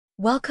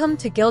Welcome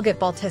to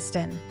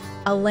Gilgit-Baltistan,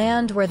 a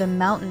land where the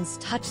mountains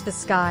touch the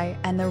sky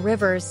and the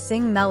rivers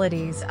sing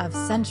melodies of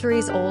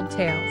centuries-old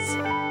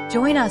tales.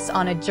 Join us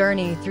on a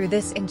journey through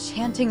this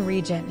enchanting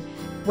region,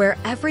 where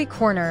every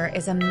corner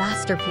is a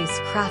masterpiece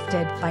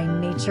crafted by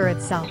nature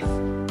itself.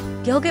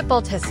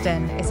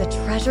 Gilgit-Baltistan is a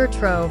treasure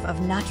trove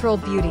of natural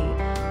beauty,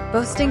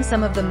 boasting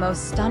some of the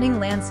most stunning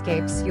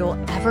landscapes you'll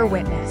ever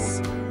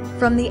witness.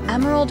 From the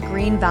emerald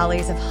green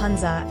valleys of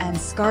Hunza and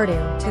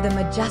Skardu to the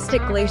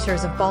majestic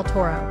glaciers of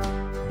Baltoro,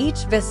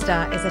 each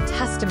vista is a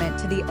testament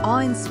to the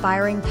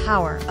awe-inspiring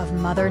power of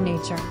Mother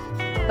Nature.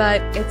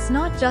 But it's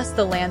not just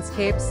the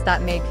landscapes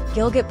that make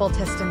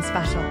Gilgit-Baltistan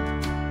special.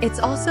 It's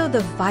also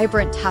the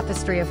vibrant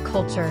tapestry of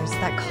cultures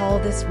that call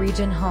this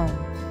region home.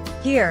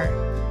 Here,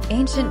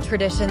 ancient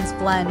traditions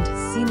blend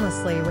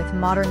seamlessly with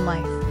modern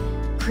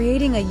life,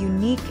 creating a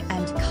unique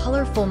and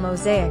colorful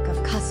mosaic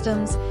of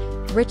customs,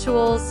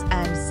 rituals,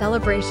 and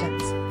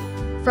celebrations.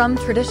 From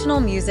traditional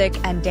music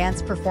and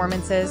dance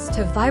performances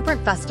to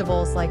vibrant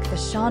festivals like the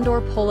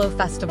Shandor Polo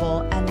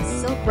Festival and the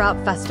Silk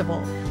Route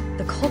Festival,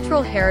 the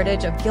cultural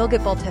heritage of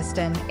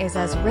Gilgit-Baltistan is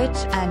as rich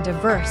and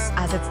diverse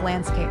as its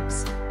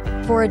landscapes.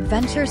 For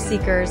adventure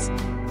seekers,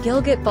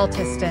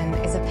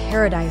 Gilgit-Baltistan is a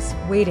paradise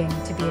waiting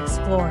to be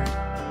explored.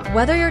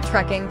 Whether you're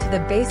trekking to the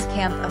base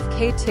camp of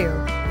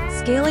K2,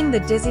 scaling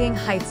the dizzying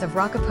heights of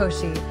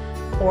Rakaposhi,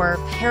 or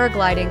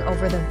paragliding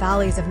over the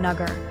valleys of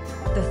Nagar,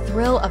 the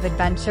thrill of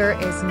adventure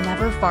is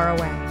never far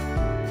away.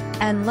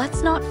 And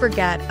let's not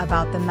forget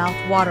about the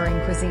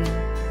mouth-watering cuisine.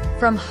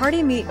 From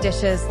hearty meat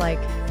dishes like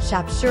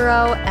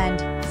shapshuro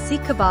and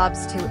seek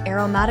kebabs to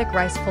aromatic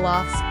rice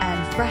pilafs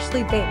and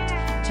freshly baked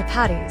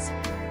chapatis,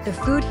 the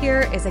food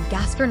here is a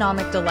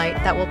gastronomic delight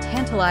that will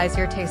tantalize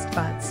your taste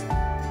buds.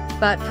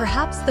 But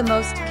perhaps the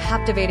most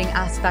captivating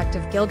aspect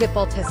of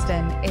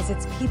Gilgit-Baltistan is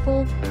its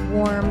people,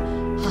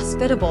 warm,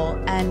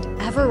 hospitable, and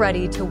ever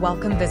ready to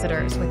welcome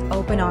visitors with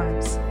open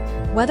arms.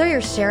 Whether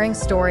you're sharing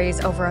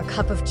stories over a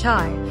cup of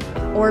chai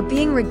or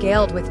being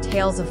regaled with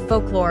tales of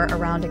folklore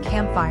around a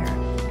campfire,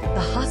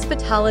 the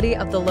hospitality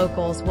of the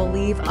locals will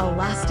leave a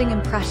lasting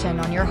impression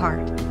on your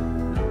heart.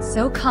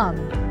 So come,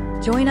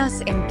 join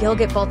us in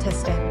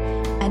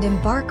Gilgit-Baltistan and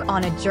embark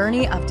on a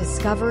journey of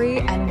discovery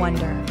and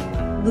wonder.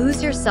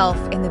 Lose yourself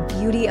in the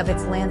beauty of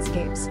its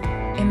landscapes,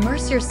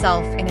 immerse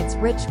yourself in its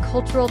rich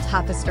cultural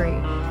tapestry,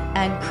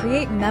 and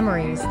create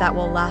memories that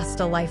will last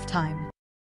a lifetime.